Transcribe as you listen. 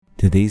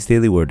Today's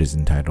daily word is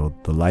entitled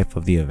The Life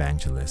of the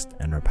Evangelist,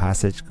 and our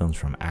passage comes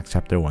from Acts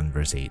chapter 1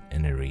 verse 8,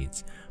 and it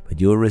reads, "But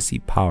you will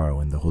receive power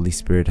when the Holy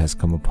Spirit has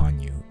come upon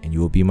you, and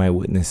you will be my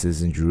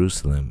witnesses in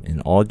Jerusalem,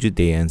 in all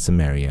Judea and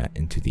Samaria,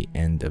 and to the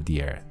end of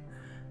the earth."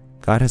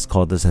 God has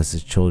called us as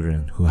His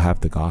children who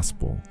have the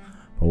gospel,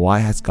 but why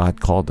has God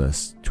called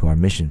us to our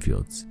mission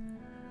fields?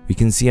 We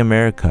can see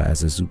America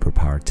as a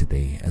superpower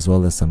today, as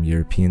well as some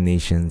European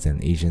nations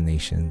and Asian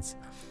nations.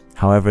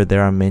 However,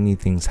 there are many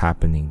things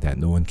happening that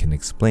no one can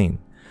explain.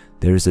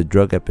 There is a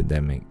drug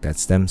epidemic that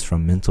stems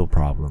from mental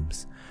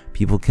problems.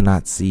 People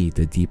cannot see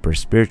the deeper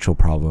spiritual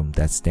problem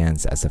that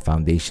stands as a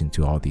foundation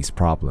to all these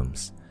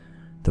problems.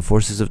 The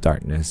forces of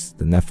darkness,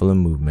 the Nephilim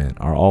movement,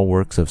 are all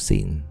works of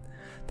Satan.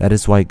 That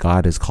is why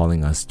God is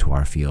calling us to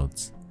our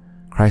fields.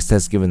 Christ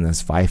has given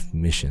us 5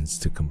 missions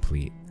to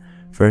complete.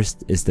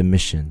 First is the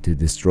mission to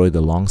destroy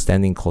the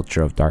long-standing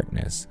culture of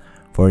darkness,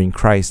 for in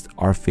Christ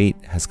our fate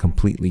has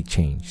completely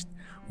changed.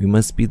 We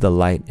must be the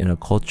light in a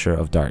culture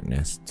of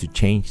darkness to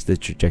change the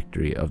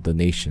trajectory of the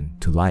nation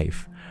to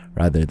life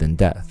rather than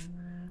death.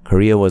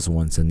 Korea was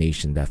once a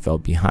nation that fell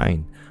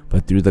behind,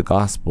 but through the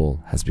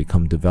gospel has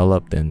become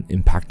developed and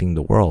impacting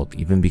the world,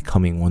 even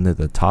becoming one of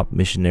the top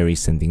missionary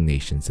sending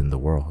nations in the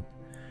world.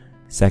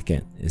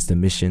 Second is the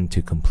mission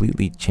to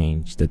completely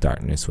change the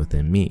darkness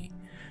within me.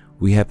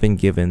 We have been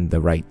given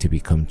the right to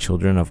become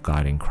children of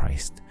God in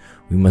Christ.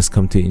 We must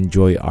come to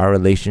enjoy our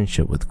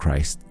relationship with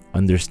Christ,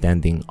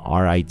 understanding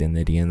our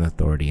identity and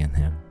authority in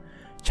Him.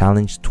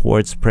 Challenge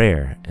towards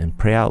prayer, and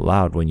pray out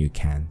loud when you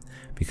can,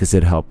 because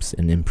it helps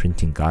in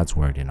imprinting God's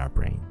word in our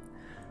brain.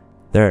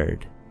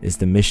 Third is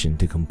the mission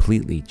to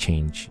completely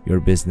change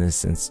your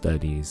business and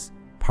studies,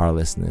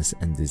 powerlessness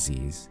and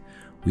disease.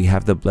 We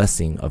have the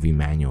blessing of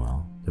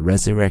Emmanuel. The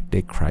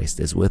resurrected Christ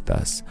is with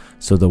us,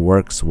 so the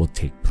works will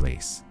take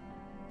place.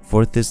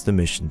 Fourth is the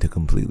mission to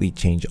completely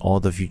change all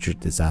the future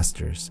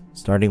disasters.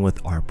 Starting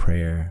with our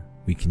prayer,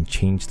 we can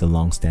change the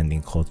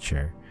long-standing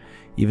culture.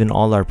 Even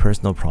all our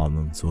personal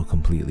problems will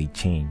completely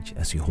change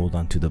as we hold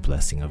on to the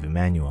blessing of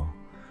Emmanuel.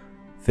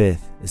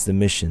 Fifth is the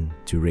mission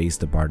to raise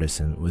the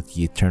partisan with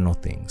the eternal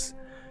things.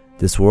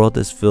 This world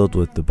is filled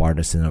with the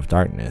partisan of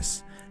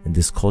darkness, and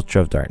this culture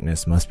of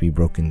darkness must be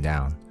broken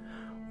down.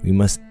 We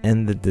must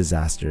end the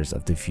disasters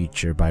of the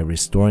future by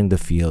restoring the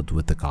field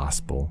with the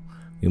gospel.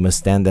 We must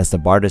stand as the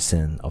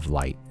partisan of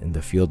light in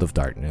the field of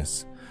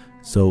darkness,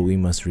 so we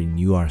must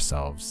renew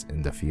ourselves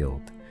in the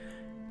field.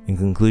 In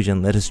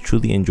conclusion, let us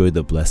truly enjoy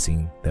the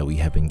blessing that we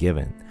have been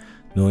given,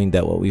 knowing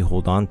that what we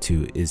hold on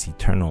to is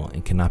eternal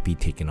and cannot be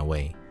taken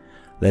away.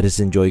 Let us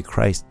enjoy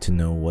Christ to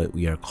know what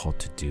we are called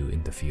to do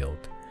in the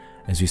field.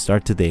 As we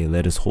start today,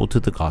 let us hold to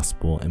the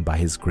gospel, and by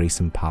His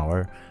grace and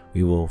power,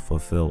 we will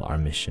fulfill our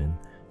mission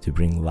to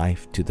bring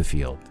life to the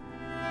field.